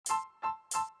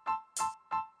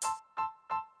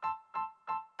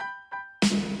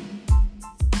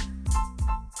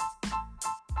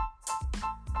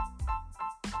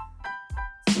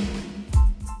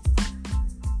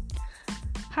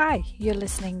Hi, you're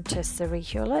listening to Siri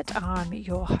Hewlett. I'm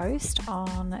your host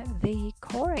on The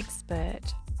Core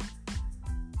Expert.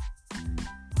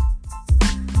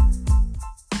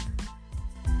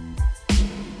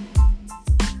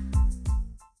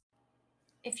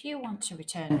 If you want to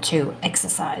return to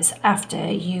exercise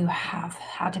after you have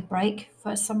had a break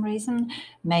for some reason,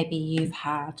 maybe you've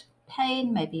had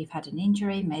pain, maybe you've had an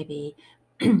injury, maybe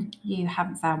you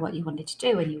haven't found what you wanted to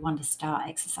do and you want to start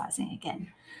exercising again,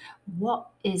 what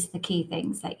is the key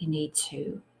things that you need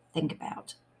to think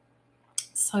about?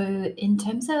 So, in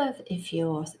terms of if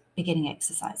you're beginning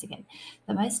exercise again,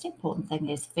 the most important thing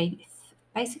is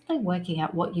basically working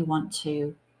out what you want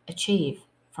to achieve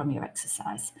from your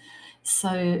exercise.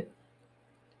 So,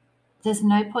 there's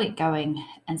no point going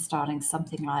and starting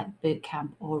something like boot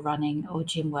camp or running or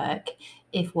gym work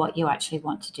if what you actually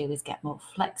want to do is get more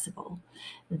flexible.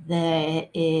 There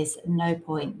is no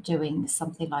point doing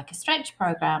something like a stretch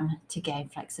program to gain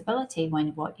flexibility when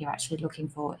what you're actually looking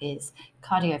for is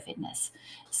cardio fitness.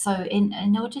 So,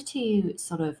 in order to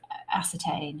sort of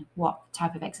ascertain what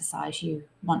type of exercise you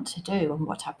want to do and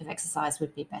what type of exercise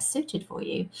would be best suited for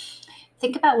you,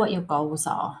 think about what your goals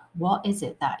are. What is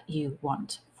it that you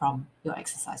want from your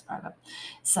exercise program?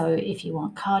 So, if you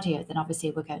want cardio, then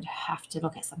obviously we're going to have to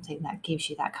look at something that gives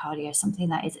you that cardio, something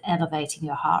that is elevating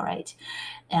your heart rate.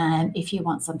 And if you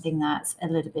want something that's a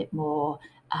little bit more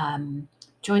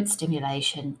joint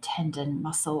stimulation, tendon,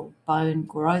 muscle, bone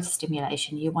growth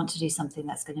stimulation, you want to do something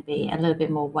that's going to be a little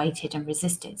bit more weighted and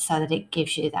resisted so that it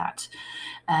gives you that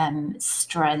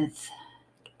strength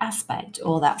aspect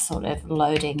or that sort of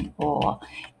loading or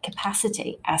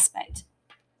capacity aspect.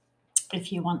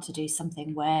 If you want to do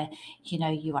something where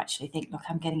you actually think, look,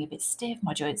 I'm getting a bit stiff,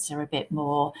 my joints are a bit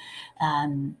more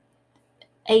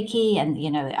achy,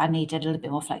 and I need a little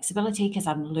bit more flexibility because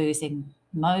I'm losing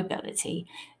mobility,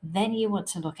 then you want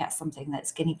to look at something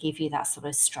that's going to give you that sort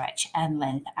of stretch and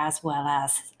length as well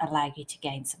as allow you to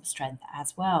gain some strength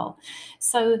as well.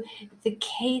 So the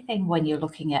key thing when you're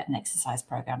looking at an exercise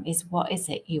program is what is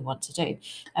it you want to do?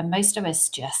 And most of us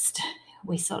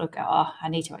we sort of go, oh, I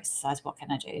need to exercise, what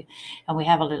can I do? And we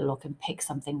have a little look and pick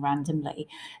something randomly,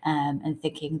 and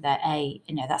thinking that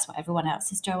that's what everyone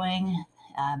else is doing,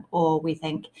 or we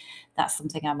think that's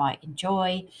something I might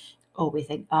enjoy, or we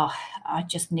think, oh, I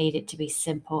just need it to be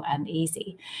simple and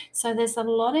easy. So there's a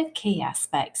lot of key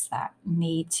aspects that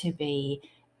need to be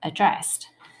addressed.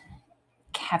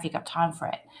 Have you got time for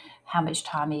it? How much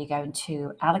time are you going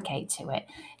to allocate to it?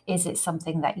 Is it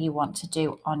something that you want to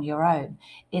do on your own?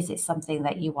 Is it something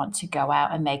that you want to go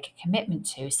out and make a commitment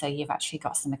to so you've actually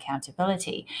got some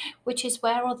accountability, which is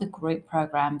where all the group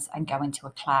programs and going to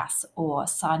a class or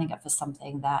signing up for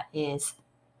something that is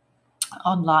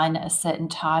online at a certain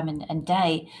time and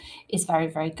day is very,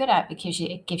 very good at, because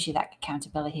it gives you that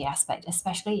accountability aspect,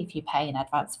 especially if you pay in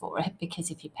advance for it, because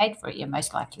if you paid for it, you're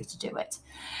most likely to do it.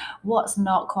 What's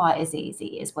not quite as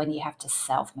easy is when you have to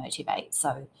self-motivate.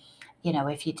 So,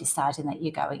 if you're deciding that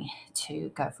you're going to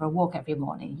go for a walk every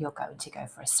morning, you're going to go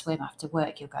for a swim after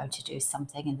work, you're going to do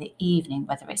something in the evening,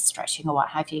 whether it's stretching or what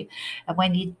have you. And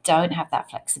when you don't have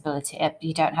that flexibility,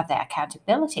 you don't have that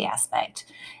accountability aspect,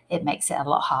 it makes it a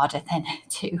lot harder then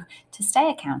to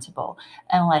stay accountable,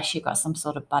 unless you've got some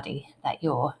sort of buddy that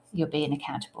you're being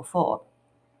accountable for.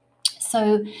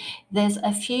 So there's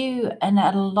a few and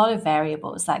a lot of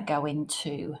variables that go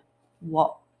into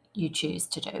what you choose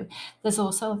to do. There's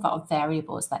also a lot of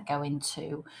variables that go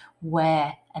into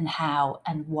where and how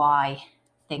and why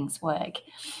things work.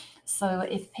 So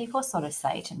if people sort of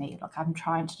say to me, look, I'm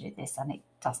trying to do this and it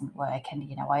doesn't work, and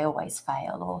I always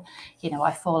fail, or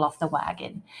I fall off the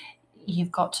wagon,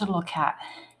 you've got to look at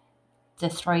the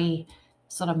three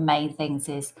sort of main things: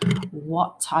 is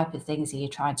what type of things are you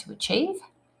trying to achieve?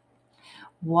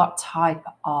 What type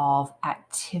of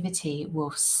activity will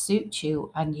suit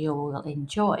you and you will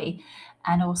enjoy,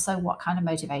 and also what kind of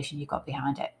motivation you got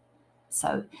behind it.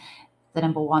 So the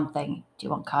number one thing, do you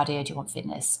want cardio? Do you want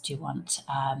fitness? Do you want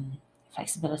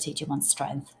flexibility? Do you want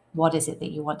strength? What is it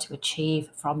that you want to achieve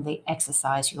from the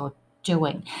exercise you're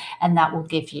doing? And that will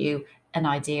give you an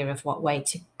idea of what way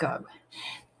to go.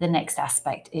 The next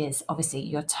aspect is obviously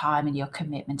your time and your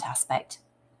commitment aspect.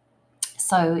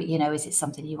 So, is it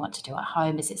something you want to do at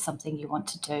home? Is it something you want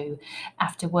to do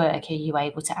after work? Are you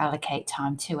able to allocate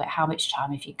time to it? How much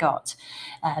time have you got?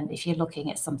 If you're looking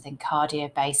at something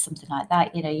cardio based, something like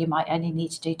that, you might only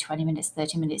need to do 20 minutes,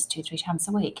 30 minutes, 2, 3 times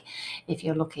a week. If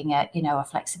you're looking at, a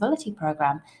flexibility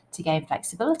program, to gain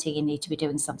flexibility, you need to be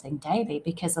doing something daily,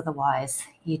 because otherwise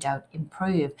you don't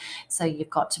improve. So you've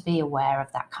got to be aware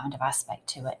of that kind of aspect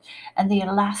to it. And the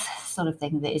last sort of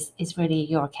thing that is really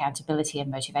your accountability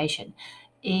and motivation.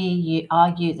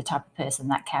 are you the type of person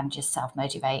that can just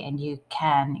self-motivate and you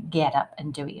can get up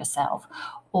and do it yourself?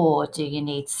 Or do you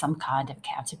need some kind of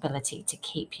accountability to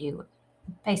keep you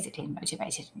basically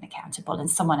motivated and accountable, and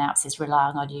someone else is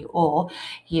relying on you, or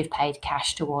you've paid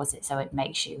cash towards it so it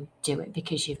makes you do it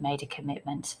because you've made a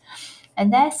commitment?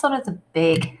 And they're sort of the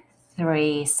big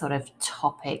three sort of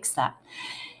topics that,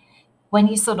 when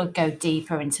you sort of go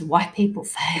deeper into why people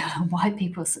fail and why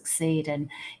people succeed, and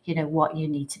what you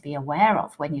need to be aware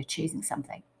of when you're choosing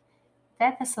something,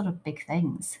 they're the sort of big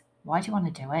things. Why do you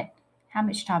want to do it? How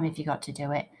much time have you got to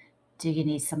do it? Do you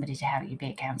need somebody to help you be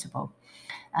accountable?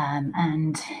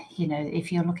 And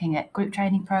if you're looking at group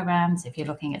training programs, if you're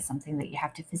looking at something that you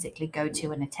have to physically go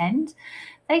to and attend,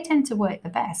 they tend to work the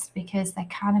best because they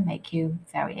kind of make you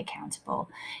very accountable.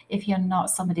 If you're not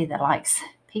somebody that likes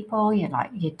people, you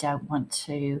don't want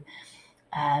to,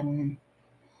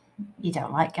 you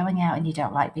don't like going out and you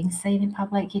don't like being seen in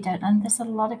public, and there's a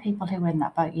lot of people who are in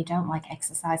that boat. You don't like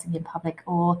exercising in public,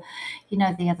 or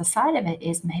the other side of it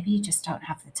is maybe you just don't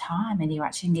have the time and you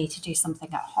actually need to do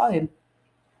something at home.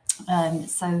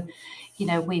 So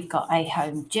we've got a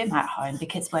home gym at home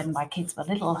because when my kids were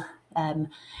little, and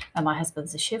my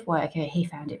husband's a shift worker, he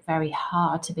found it very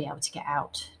hard to be able to get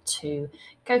out to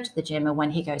go to the gym. And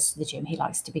when he goes to the gym, he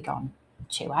likes to be gone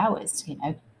 2 hours,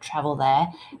 travel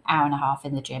there, hour and a half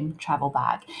in the gym, travel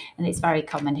back. And it's very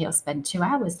common he'll spend 2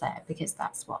 hours there because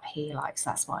that's what he likes,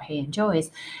 that's what he enjoys.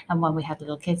 And when we had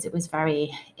little kids, it was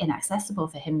very inaccessible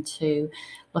for him to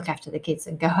look after the kids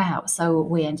and go out. So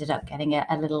we ended up getting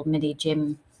a little mini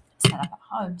gym set up at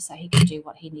home so he could do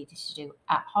what he needed to do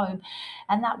at home.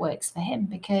 And that works for him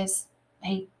because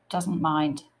he doesn't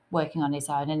mind working on his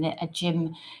own. And a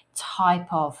gym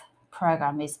type of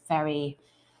program is very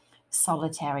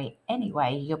solitary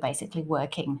anyway. You're basically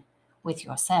working with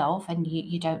yourself, and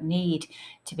you don't need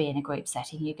to be in a group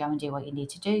setting. You go and do what you need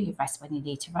to do, you rest when you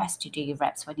need to rest, you do your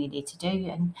reps when you need to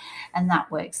do, and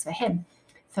that works for him.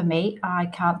 For me, I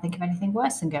can't think of anything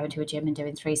worse than going to a gym and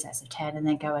doing 3 sets of 10 and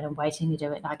then going and waiting to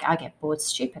do it. Like, I get bored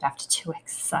stupid after 2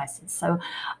 exercises. So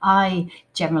I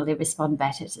generally respond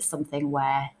better to something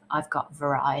where I've got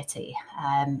variety.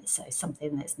 So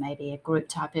something that's maybe a group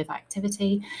type of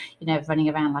activity, running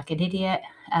around like an idiot,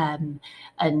 and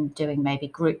doing maybe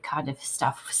group kind of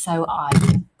stuff. So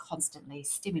I'm constantly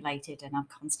stimulated and I'm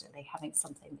constantly having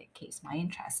something that keeps my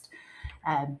interest.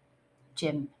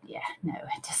 Gym, no,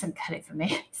 it doesn't cut it for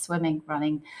me. Swimming,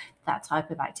 running, that type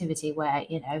of activity where,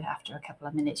 after a couple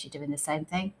of minutes you're doing the same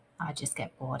thing, I just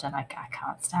get bored and I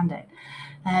can't stand it.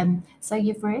 So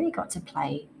you've really got to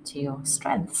play to your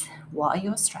strengths. What are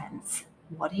your strengths?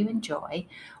 What do you enjoy?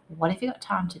 What have you got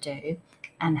time to do?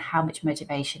 And how much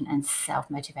motivation and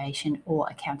self-motivation or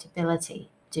accountability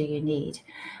do you need?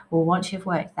 Well, once you've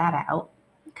worked that out,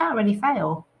 you can't really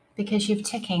fail because you're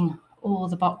ticking all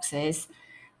the boxes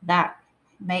that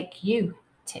make you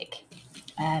tick.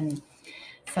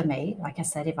 For me, like I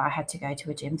said, if I had to go to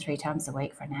a gym 3 times a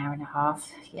week for an hour and a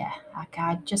half,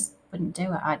 I just wouldn't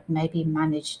do it. I'd maybe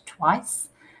manage twice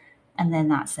and then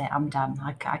that's it. I'm done.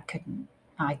 I couldn't,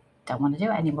 I don't want to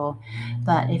do it anymore.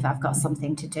 But if I've got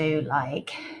something to do,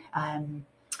 like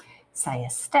say a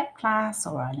step class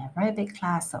or an aerobic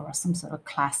class or some sort of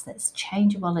class that's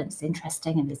changeable and it's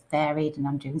interesting and it's varied and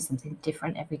I'm doing something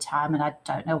different every time and I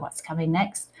don't know what's coming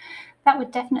next, that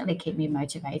would definitely keep me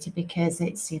motivated because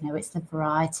it's, it's the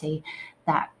variety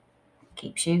that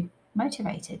keeps you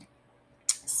motivated.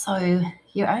 So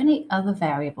your only other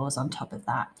variables on top of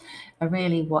that are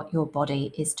really what your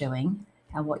body is doing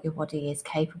and what your body is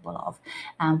capable of,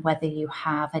 and whether you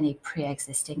have any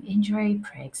pre-existing injury,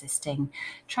 pre-existing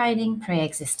training,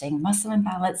 pre-existing muscle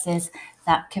imbalances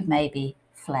that could maybe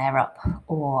flare up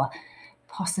or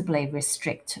possibly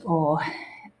restrict or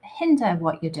hinder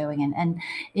what you're doing. And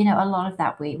a lot of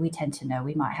that we tend to know.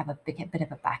 We might have a bit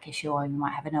of a back issue, or we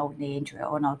might have an old knee injury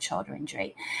or an old shoulder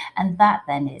injury, and that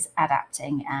then is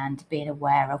adapting and being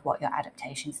aware of what your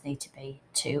adaptations need to be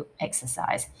to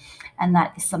exercise. And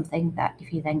that is something that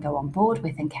if you then go on board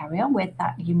with and carry on with,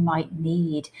 that you might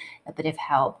need a bit of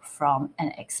help from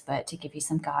an expert to give you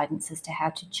some guidance as to how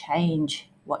to change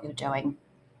what you're doing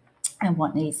and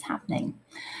what needs happening.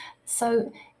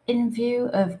 So in view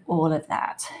of all of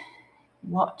that,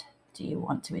 what do you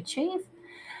want to achieve?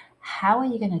 How are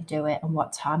you going to do it, and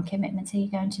what time commitment are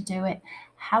you going to do it?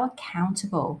 How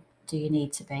accountable do you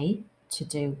need to be to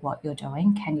do what you're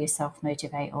doing? Can you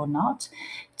self-motivate or not?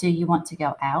 Do you want to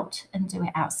go out and do it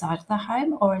outside of the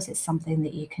home, or is it something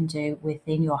that you can do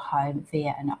within your home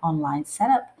via an online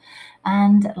setup?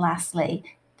 And lastly,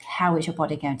 how is your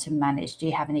body going to manage? Do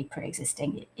you have any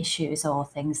pre-existing issues or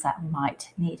things that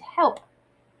might need help?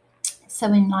 So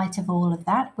in light of all of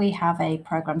that, we have a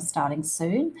program starting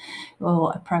soon,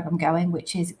 or a program going,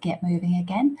 which is Get Moving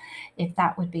Again. If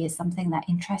that would be something that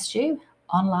interests you,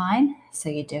 online, so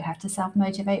you do have to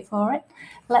self-motivate for it,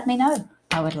 let me know.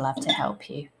 I would love to help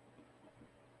you.